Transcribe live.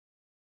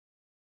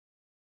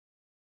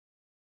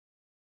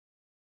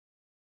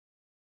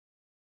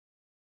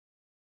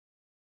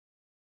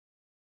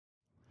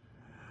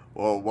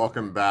Well,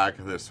 welcome back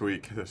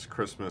this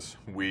Christmas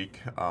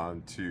week,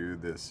 to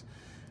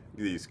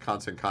these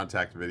constant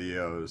contact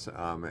videos,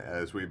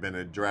 as we've been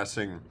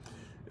addressing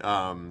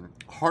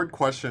hard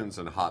questions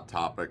and hot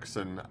topics.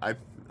 And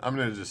I'm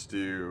going to just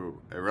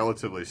do a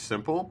relatively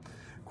simple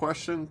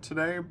question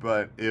today,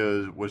 but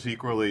was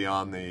equally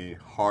on the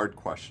hard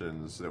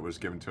questions that was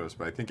given to us.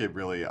 But I think it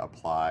really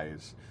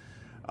applies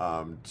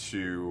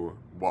to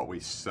what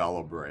we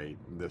celebrate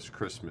this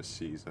Christmas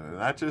season, and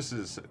that just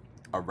is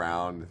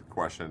around the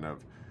question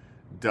of,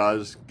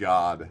 does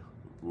God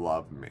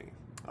love me?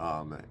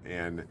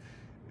 And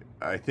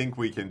I think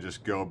we can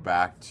just go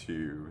back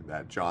to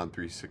that John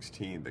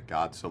 3:16, that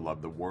God so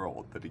loved the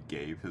world that he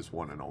gave his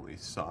one and only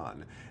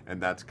son.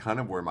 And that's kind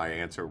of where my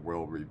answer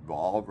will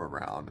revolve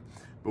around.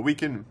 But we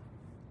can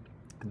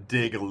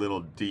dig a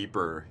little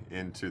deeper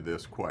into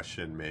this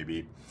question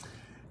maybe.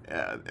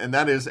 And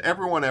that is,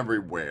 everyone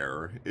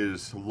everywhere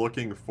is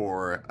looking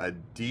for a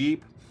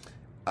deep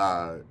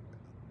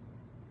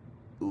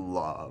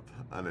love,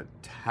 an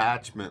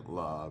attachment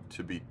love,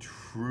 to be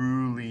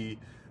truly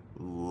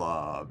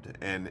loved.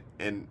 And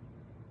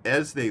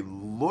as they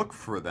look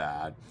for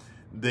that,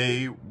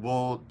 they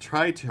will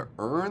try to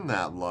earn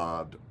that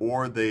love,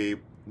 or they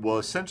will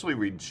essentially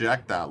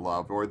reject that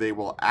love, or they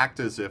will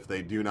act as if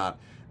they do not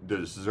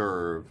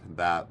deserve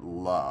that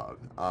love.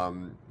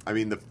 I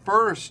mean, the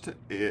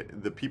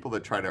people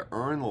that try to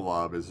earn the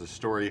love is the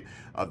story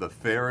of the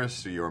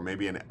Pharisee, or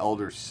maybe an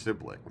elder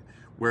sibling,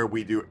 where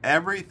we do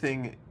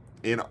everything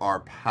in our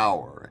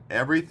power,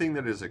 everything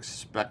that is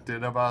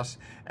expected of us,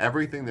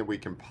 everything that we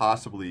can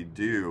possibly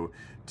do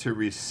to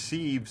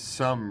receive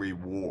some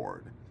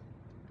reward.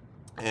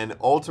 And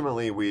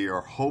ultimately, we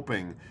are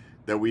hoping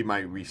that we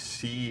might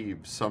receive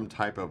some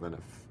type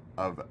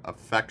of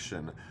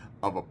affection,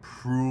 of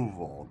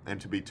approval,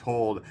 and to be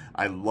told,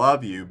 I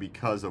love you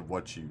because of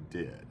what you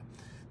did.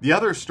 The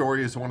other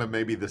story is one of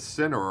maybe the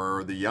sinner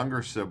or the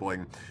younger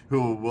sibling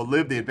who will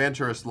live the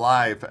adventurous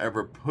life,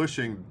 ever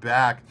pushing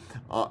back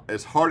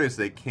as hard as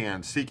they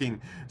can,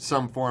 seeking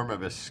some form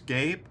of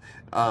escape.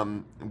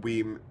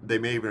 They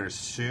may even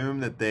assume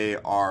that they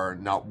are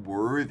not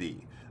worthy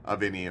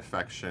of any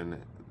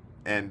affection,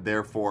 and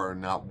therefore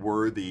not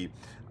worthy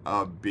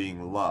of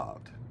being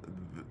loved.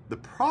 The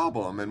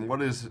problem, and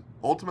what is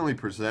ultimately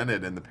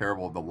presented in the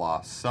parable of the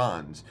lost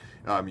sons,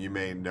 you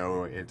may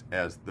know it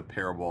as the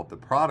parable of the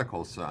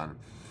prodigal son,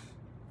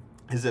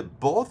 is that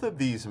both of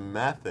these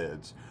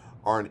methods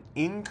are an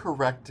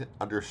incorrect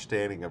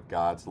understanding of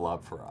God's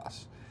love for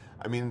us.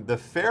 I mean, the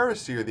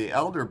Pharisee or the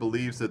elder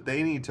believes that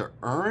they need to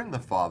earn the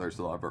father's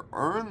love or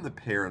earn the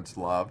parent's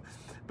love,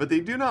 but they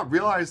do not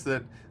realize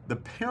that the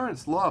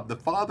parent's love, the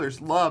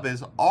father's love,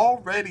 is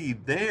already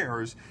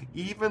theirs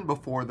even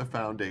before the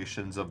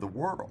foundations of the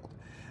world.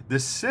 The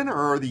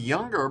sinner or the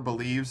younger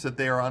believes that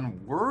they are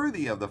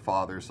unworthy of the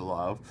father's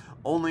love,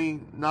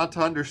 only not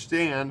to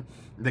understand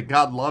that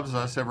God loves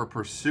us, ever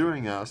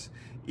pursuing us,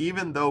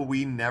 even though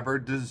we never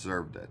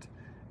deserved it.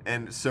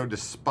 And so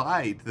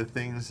despite the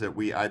things that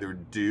we either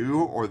do,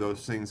 or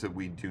those things that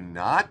we do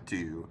not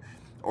do,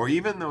 or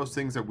even those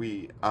things that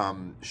we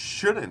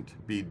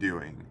shouldn't be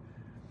doing,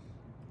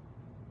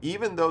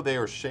 even though they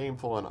are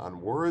shameful and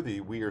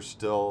unworthy, we are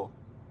still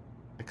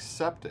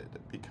accepted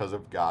because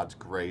of God's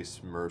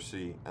grace,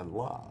 mercy, and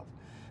love.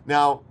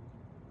 Now,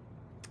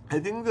 I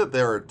think that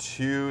there are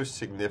two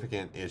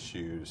significant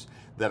issues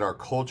that our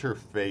culture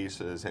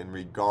faces in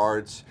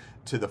regards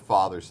to the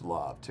Father's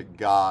love, to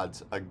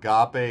God's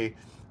agape,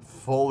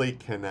 fully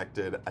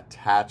connected,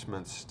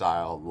 attachment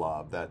style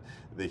love that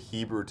the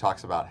Hebrew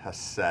talks about,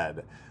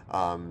 hesed,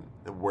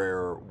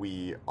 where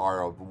we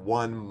are of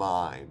one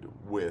mind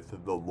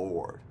with the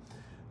Lord.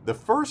 The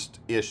first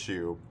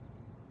issue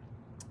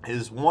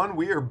is one: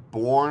 we are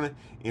born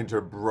into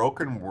a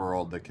broken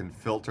world that can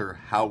filter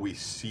how we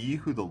see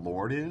who the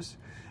Lord is,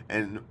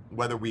 and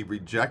whether we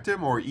reject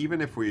him or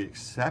even if we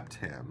accept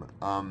him.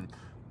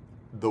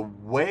 The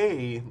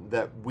way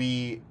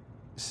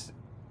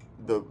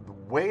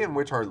in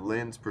which our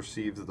lens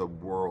perceives the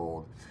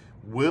world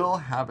will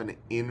have an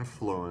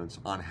influence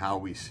on how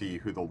we see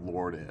who the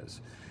Lord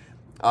is.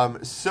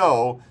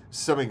 So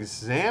some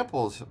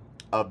examples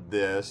of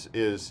this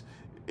is,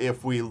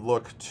 if we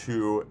look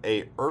to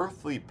a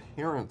earthly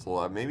parent's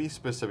love, maybe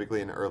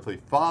specifically an earthly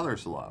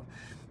father's love,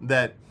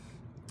 that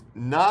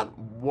not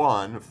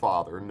one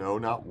father, no,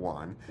 not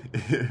one,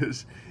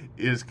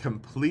 is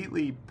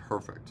completely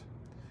perfect.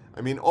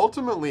 I mean,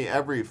 ultimately,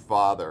 every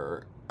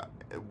father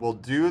will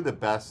do the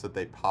best that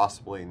they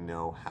possibly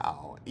know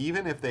how,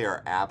 even if they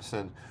are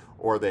absent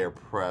or they are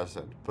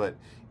present. But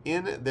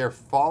in their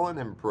fallen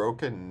and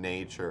broken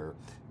nature,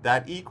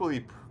 that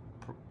equally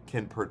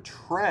can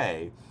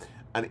portray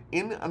an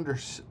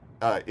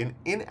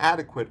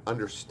inadequate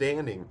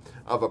understanding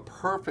of a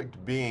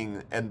perfect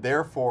being, and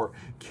therefore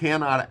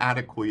cannot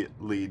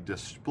adequately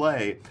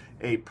display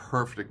a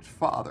perfect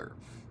father.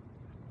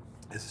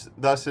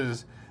 Thus, it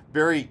is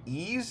very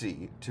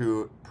easy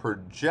to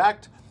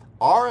project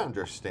our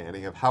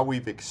understanding of how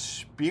we've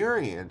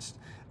experienced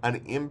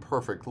an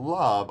imperfect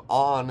love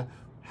on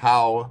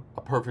how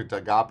a perfect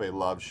agape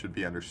love should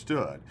be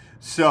understood.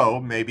 So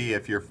maybe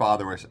if your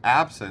father was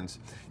absent,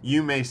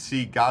 you may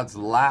see God's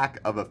lack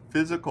of a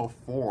physical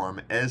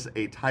form as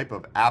a type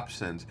of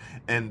absence,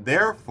 and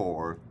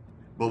therefore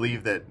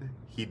believe that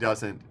he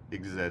doesn't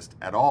exist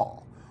at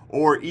all.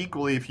 Or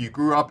equally, if you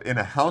grew up in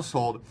a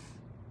household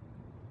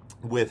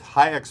with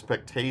high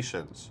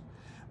expectations,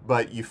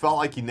 but you felt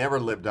like you never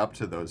lived up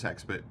to those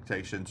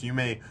expectations, you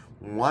may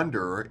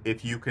wonder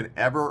if you can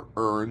ever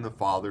earn the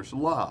Father's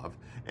love.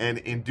 And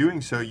in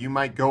doing so, you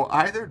might go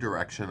either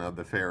direction of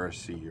the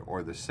Pharisee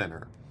or the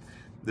sinner.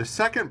 The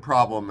second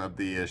problem of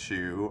the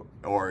issue,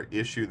 or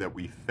issue that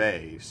we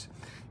face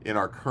in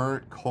our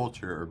current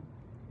culture,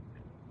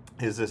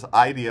 is this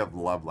idea of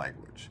love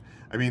language.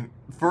 I mean,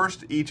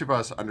 first, each of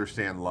us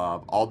understand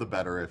love all the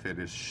better if it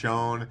is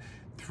shown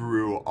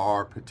through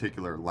our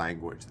particular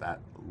language, that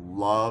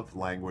love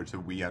language that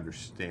we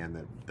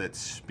understand, that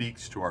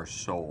speaks to our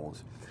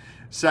souls.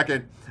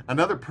 Second,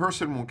 another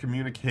person will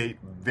communicate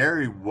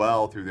very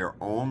well through their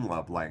own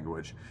love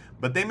language,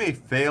 but they may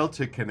fail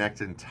to connect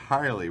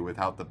entirely with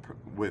how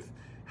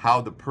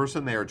the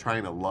person they are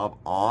trying to love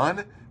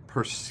on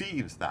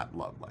perceives that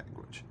love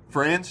language.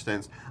 For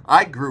instance,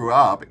 I grew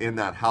up in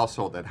that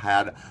household that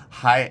had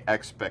high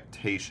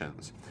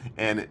expectations.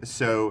 And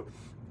so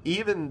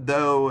even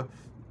though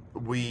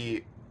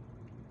we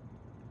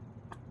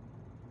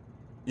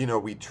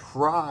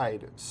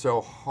tried so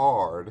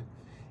hard,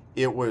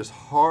 it was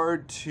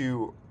hard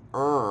to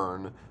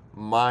earn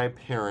my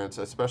parents',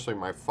 especially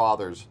my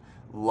father's,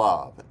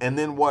 love. And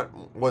then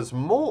what was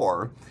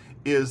more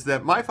is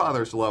that my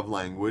father's love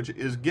language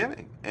is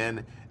giving.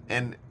 And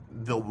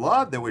the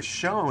love that was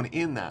shown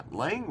in that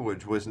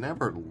language was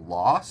never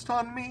lost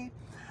on me.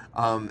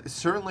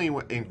 Certainly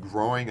in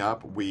growing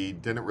up, we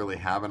didn't really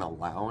have an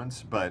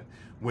allowance, but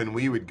when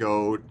we would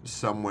go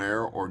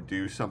somewhere or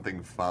do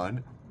something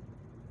fun,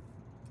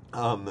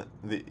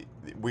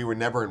 we were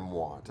never in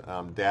want.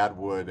 Dad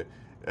would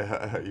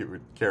he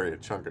would carry a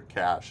chunk of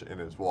cash in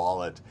his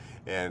wallet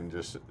and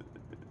just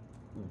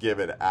give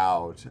it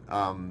out.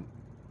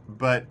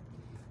 But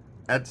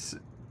at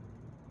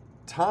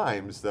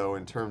times, though,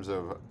 in terms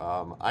of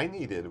I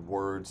needed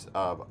words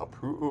of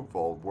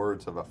approval,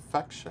 words of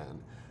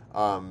affection,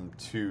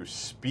 to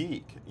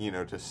speak,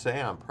 to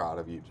say I'm proud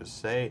of you, to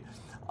say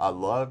I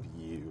love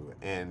you,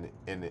 and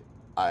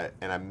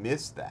I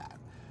miss that.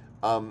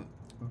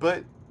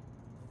 But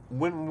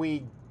when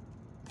we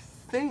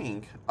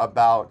think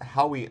about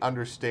how we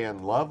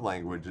understand love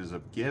languages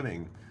of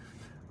giving,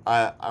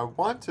 I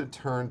want to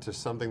turn to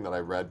something that I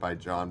read by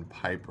John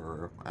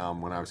Piper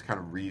when I was kind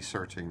of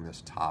researching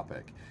this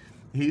topic.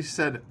 He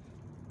said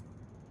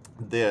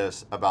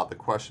this about the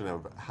question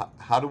of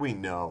how do we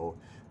know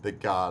that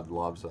God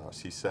loves us?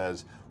 He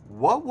says,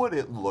 what would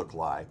it look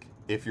like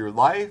if your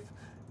life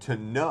to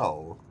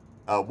know,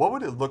 what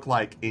would it look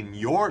like in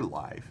your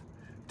life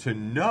to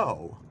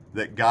know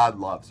that God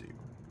loves you?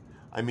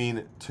 I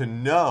mean, to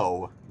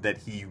know that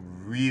he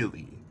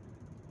really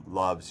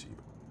loves you.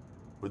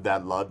 Would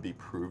that love be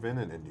proven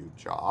in a new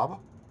job,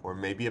 or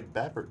maybe a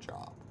better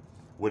job?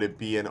 Would it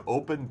be an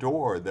open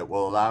door that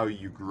will allow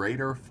you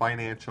greater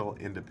financial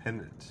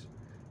independence?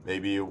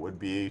 Maybe it would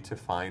be to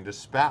find a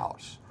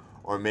spouse,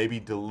 or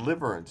maybe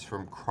deliverance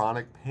from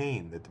chronic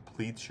pain that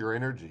depletes your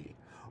energy.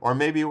 Or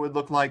maybe it would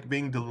look like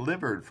being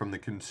delivered from the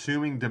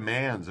consuming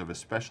demands of a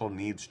special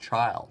needs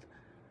child.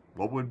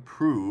 What would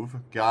prove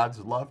God's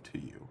love to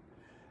you?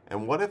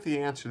 And what if the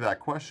answer to that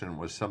question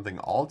was something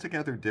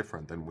altogether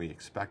different than we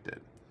expected?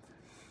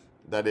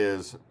 That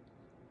is,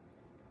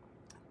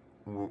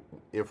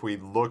 if we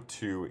look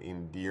to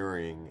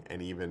endearing and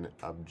even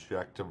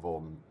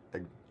objectively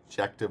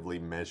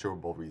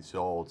measurable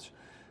results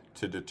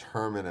to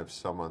determine if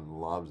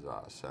someone loves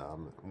us,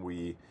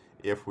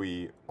 if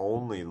we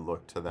only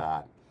look to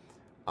that,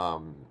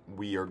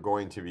 we are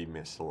going to be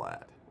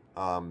misled.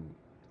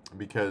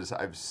 Because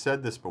I've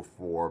said this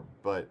before,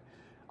 but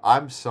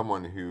I'm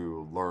someone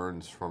who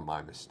learns from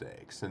my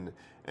mistakes. And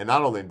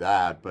not only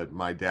that, but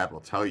my dad will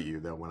tell you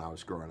that when I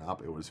was growing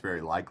up, it was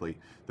very likely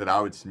that I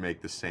would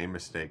make the same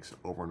mistakes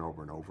over and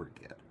over and over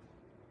again.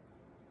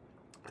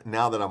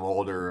 Now that I'm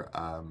older,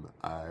 I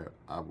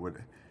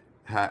would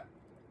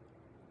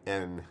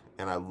and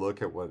I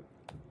look at what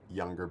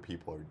younger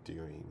people are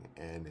doing,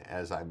 and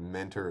as I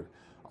mentored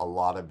a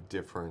lot of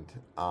different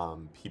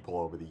people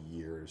over the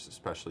years,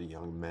 especially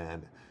young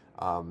men,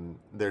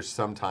 there's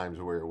some times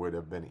where it would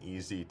have been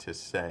easy to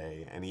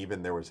say, and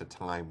even there was a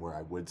time where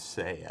I would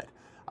say it.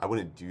 I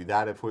wouldn't do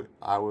that if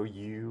I were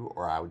you,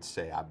 or I would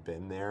say, I've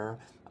been there,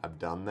 I've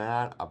done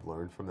that, I've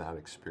learned from that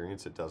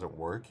experience, it doesn't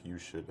work, you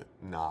should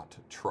not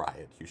try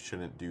it, you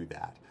shouldn't do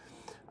that.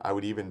 I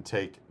would even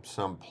take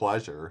some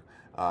pleasure,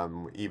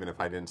 even if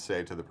I didn't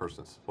say it to the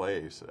person's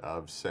face,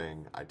 of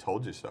saying, I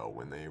told you so,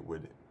 when they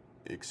would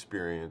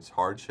experience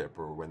hardship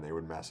or when they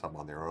would mess up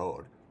on their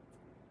own.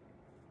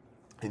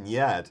 And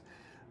yet,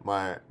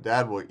 my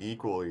dad will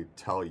equally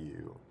tell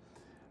you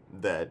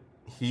that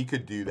he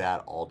could do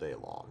that all day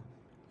long.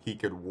 He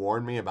could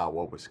warn me about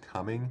what was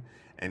coming,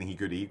 and he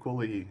could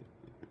equally,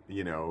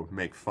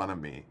 make fun of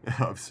me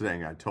of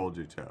saying I told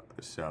you to.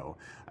 So,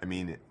 I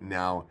mean,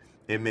 now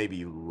it may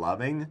be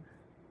loving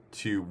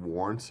to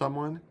warn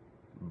someone,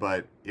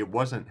 but it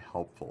wasn't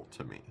helpful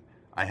to me.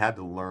 I had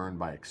to learn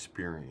by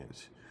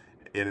experience.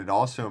 And it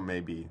also may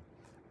be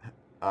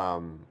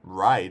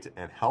right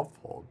and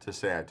helpful to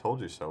say I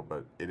told you so,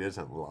 but it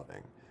isn't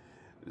loving.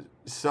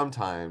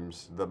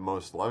 Sometimes the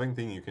most loving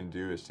thing you can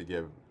do is to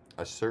give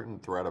a certain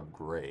thread of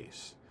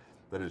grace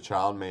that a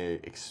child may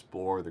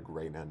explore the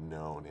great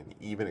unknown and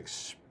even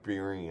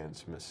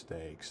experience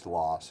mistakes,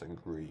 loss,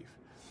 and grief.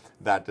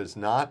 That does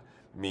not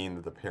mean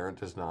that the parent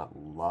does not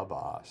love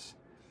us.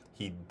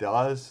 He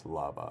does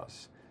love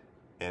us.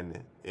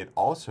 And it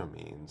also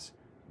means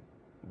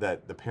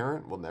that the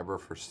parent will never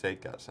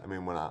forsake us. I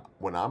mean,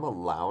 when I'm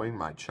allowing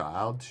my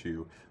child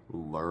to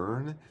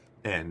learn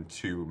and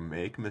to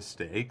make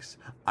mistakes,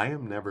 I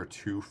am never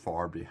too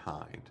far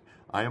behind.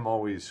 I am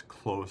always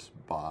close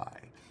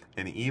by.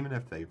 And even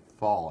if they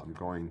fall, I'm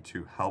going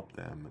to help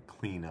them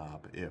clean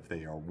up if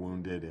they are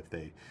wounded,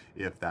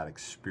 if that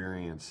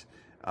experience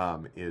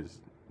is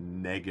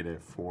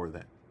negative for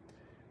them.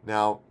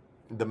 Now,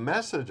 the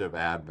message of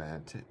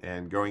Advent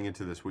and going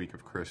into this week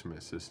of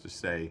Christmas is to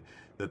say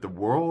that the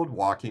world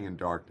walking in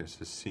darkness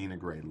has seen a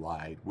great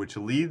light, which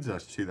leads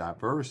us to that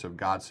verse of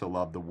God so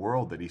loved the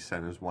world that he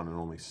sent his one and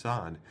only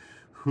Son,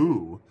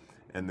 who,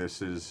 and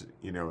this is,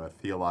 a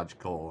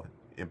theological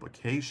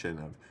implication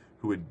of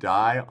who would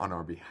die on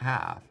our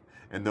behalf,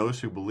 and those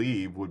who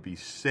believe would be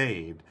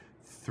saved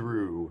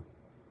through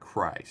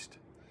Christ.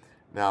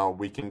 Now,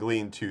 we can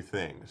glean two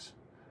things.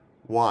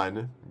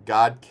 One,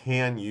 God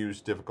can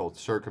use difficult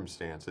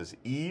circumstances,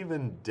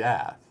 even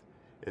death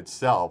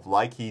itself,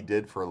 like he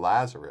did for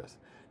Lazarus,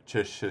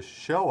 to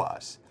show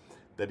us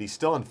that he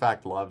still in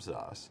fact loves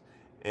us.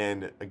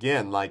 And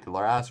again, like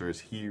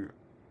Lazarus, he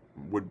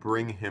would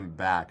bring him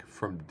back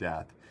from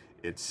death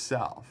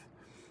itself.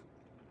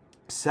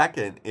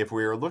 Second, if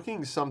we are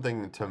looking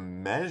something to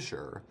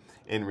measure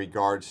in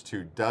regards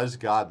to does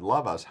God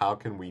love us, how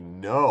can we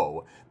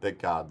know that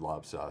God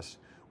loves us?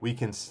 We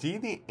can see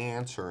the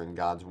answer in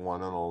God's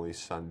one and only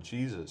Son,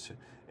 Jesus.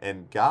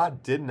 And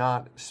God did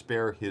not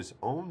spare his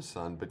own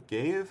Son, but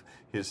gave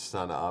his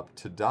Son up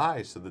to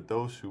die so that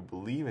those who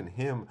believe in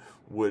him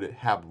would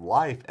have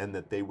life and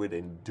that they would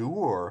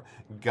endure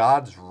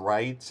God's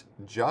right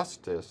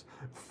justice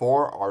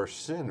for our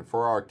sin,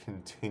 for our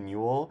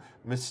continual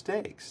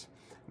mistakes.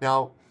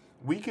 Now,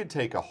 we could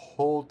take a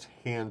whole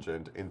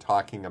tangent in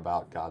talking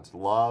about God's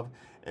love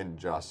and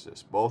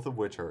justice, both of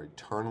which are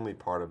eternally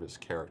part of his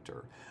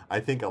character. I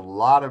think a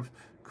lot of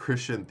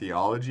Christian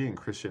theology and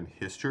Christian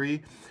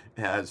history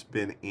has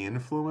been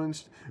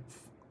influenced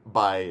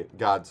by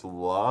God's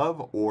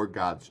love or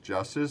God's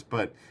justice,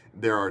 but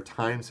there are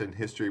times in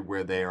history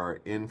where they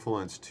are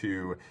influenced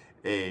to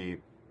the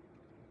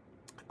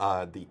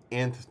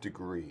nth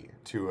degree,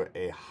 to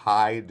a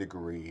high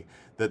degree,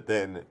 that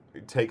then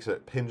takes a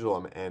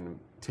pendulum and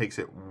takes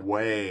it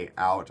way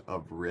out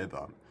of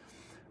rhythm.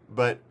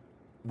 But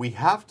we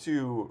have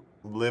to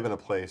live in a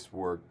place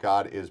where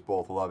God is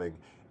both loving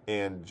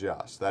and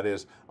just. That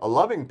is, a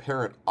loving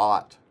parent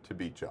ought to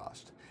be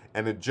just.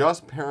 And a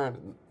just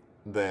parent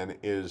then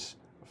is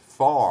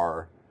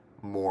far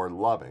more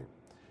loving.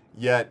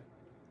 Yet,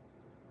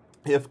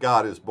 if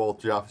God is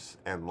both just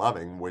and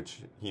loving,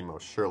 which he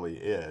most surely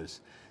is,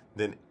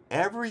 then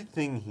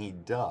everything he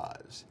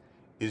does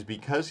is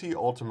because he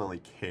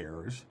ultimately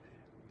cares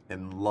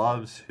and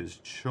loves his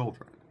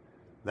children.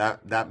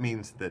 That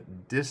means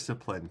that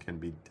discipline can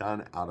be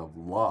done out of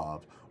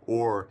love,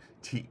 or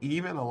to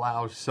even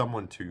allow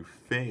someone to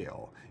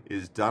fail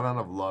is done out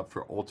of love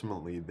for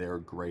ultimately their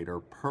greater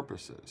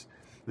purposes.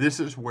 This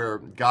is where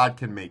God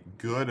can make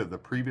good of the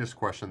previous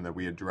question that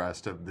we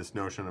addressed of this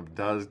notion of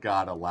does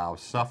God allow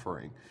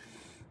suffering?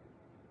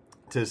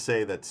 To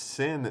say that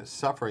sin,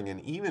 suffering,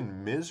 and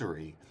even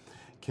misery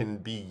can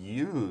be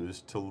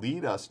used to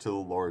lead us to the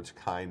Lord's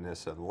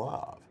kindness and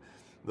love.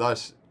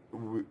 Thus,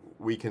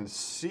 we can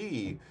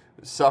see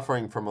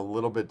suffering from a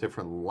little bit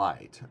different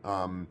light.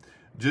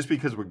 Just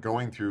because we're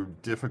going through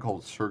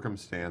difficult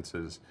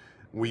circumstances,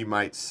 we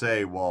might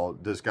say, well,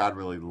 does God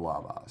really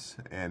love us?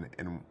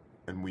 And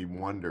we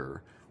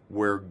wonder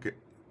where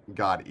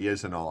God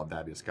is in all of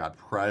that. Is God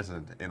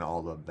present in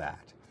all of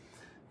that?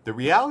 The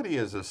reality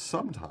is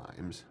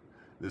sometimes,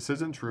 this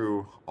isn't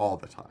true all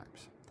the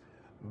times,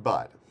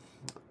 but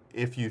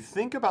if you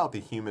think about the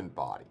human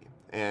body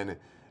and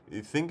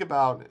you think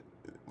about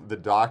the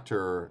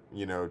doctor,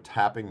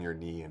 tapping your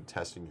knee and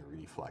testing your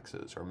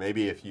reflexes, or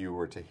maybe if you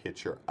were to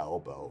hit your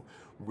elbow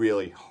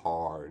really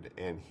hard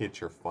and hit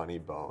your funny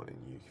bone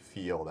and you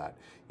feel that,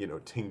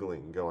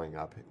 tingling going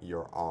up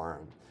your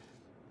arm,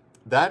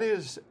 that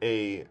is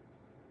a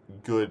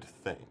good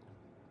thing.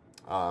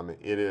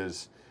 It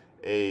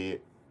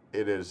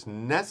is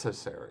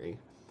necessary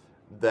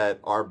that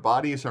our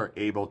bodies are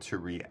able to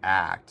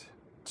react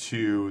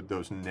to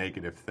those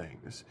negative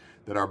things,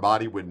 that our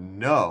body would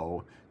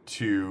know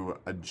to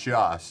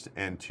adjust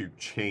and to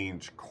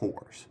change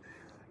course.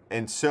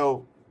 And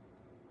so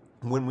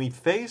when we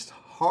face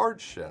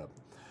hardship,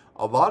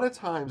 a lot of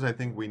times I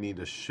think we need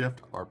to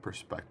shift our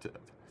perspective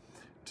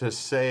to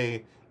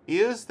say,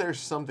 is there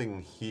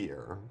something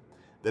here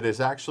that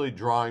is actually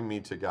drawing me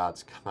to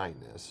God's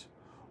kindness?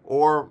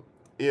 Or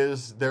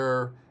is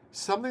there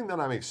something that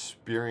I'm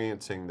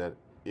experiencing that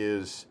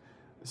is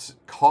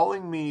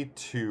calling me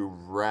to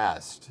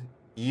rest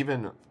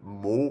even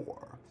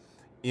more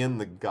in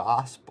the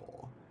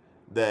gospel,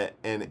 that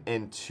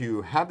and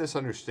to have this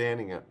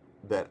understanding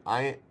that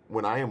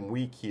when I am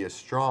weak, he is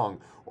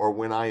strong, or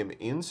when I am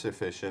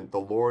insufficient, the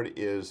Lord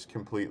is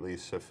completely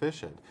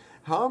sufficient?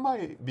 How am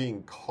I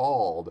being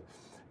called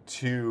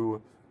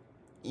to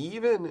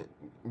even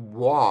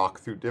walk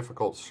through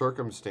difficult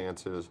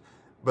circumstances,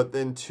 but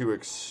then to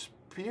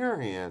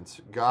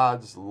experience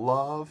God's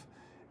love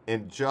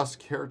and just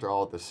character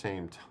all at the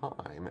same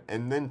time,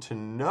 and then to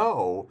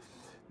know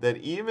that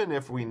even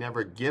if we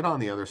never get on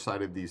the other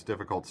side of these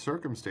difficult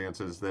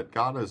circumstances, that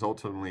God has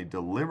ultimately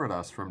delivered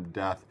us from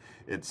death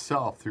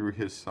itself through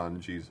his Son,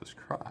 Jesus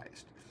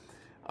Christ.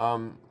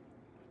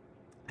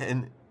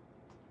 And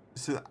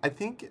so I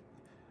think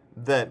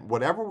that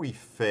whatever we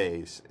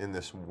face in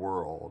this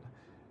world,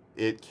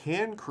 it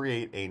can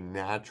create a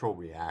natural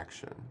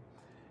reaction,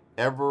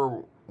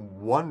 ever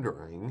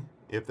wondering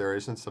if there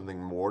isn't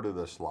something more to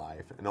this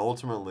life, and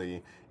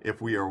ultimately, if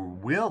we are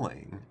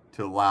willing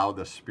to allow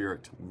the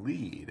Spirit to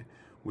lead,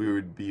 we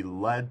would be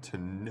led to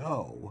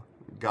know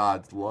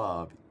God's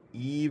love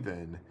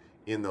even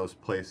in those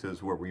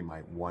places where we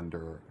might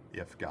wonder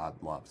if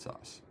God loves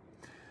us.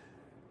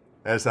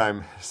 As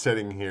I'm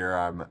sitting here,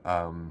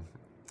 I'm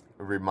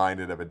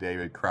reminded of a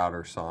David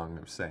Crowder song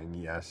of saying,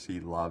 yes, he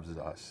loves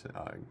us.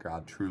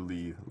 God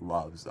truly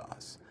loves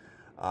us.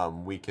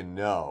 We can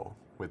know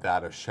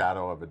without a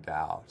shadow of a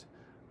doubt,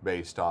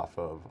 based off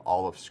of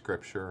all of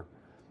Scripture,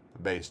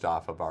 based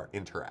off of our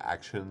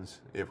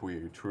interactions, if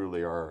we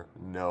truly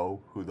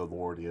know who the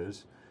Lord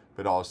is,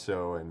 but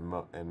also,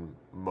 and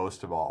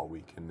most of all,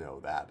 we can know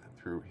that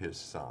through his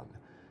Son,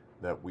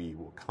 that we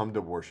will come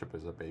to worship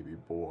as a baby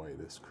boy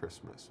this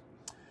Christmas.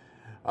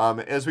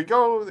 As we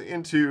go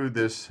into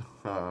this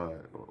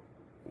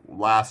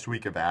last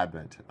week of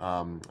Advent,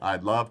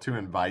 I'd love to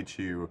invite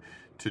you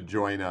to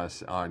join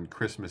us on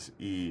Christmas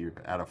Eve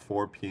at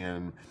 4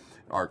 p.m.,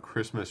 our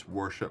Christmas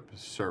worship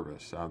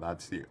service.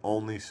 That's the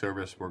only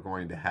service we're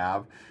going to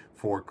have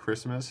for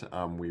Christmas.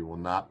 We will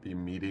not be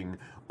meeting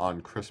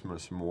on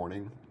Christmas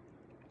morning.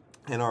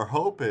 And our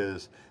hope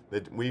is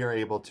that we are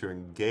able to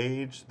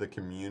engage the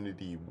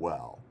community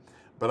well.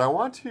 But I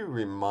want to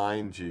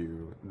remind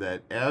you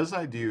that as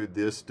I do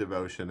this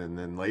devotion, and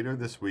then later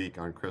this week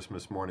on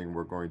Christmas morning,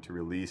 we're going to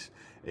release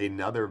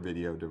another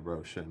video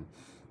devotion,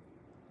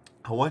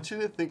 I want you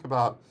to think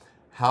about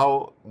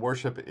how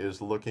worship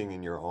is looking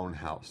in your own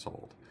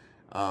household.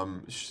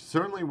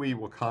 Certainly we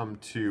will come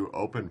to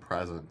open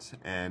presents,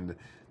 and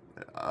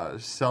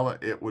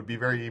it would be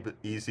very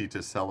easy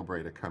to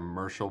celebrate a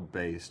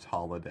commercial-based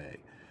holiday.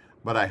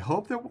 But I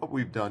hope that what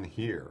we've done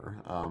here,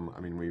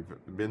 we've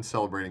been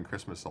celebrating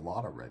Christmas a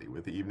lot already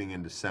with the evening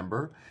in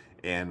December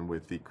and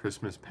with the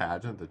Christmas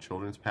pageant, the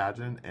children's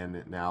pageant,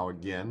 and now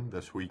again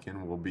this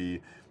weekend we'll be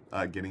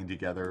getting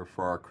together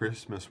for our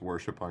Christmas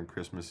worship on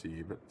Christmas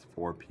Eve at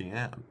 4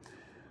 p.m.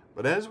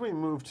 But as we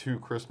move to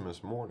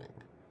Christmas morning,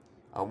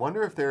 I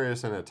wonder if there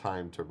isn't a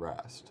time to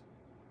rest,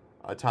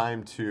 a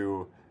time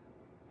to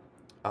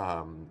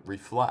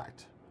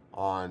reflect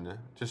on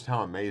just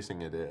how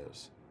amazing it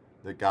is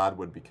that God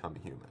would become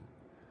human.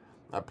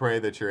 I pray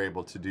that you're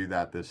able to do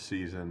that this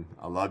season.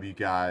 I love you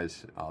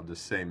guys. I'll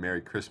just say Merry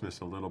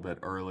Christmas a little bit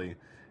early,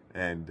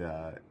 and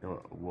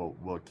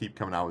we'll keep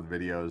coming out with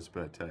videos,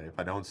 but if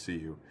I don't see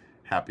you,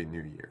 Happy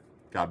New Year.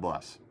 God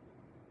bless.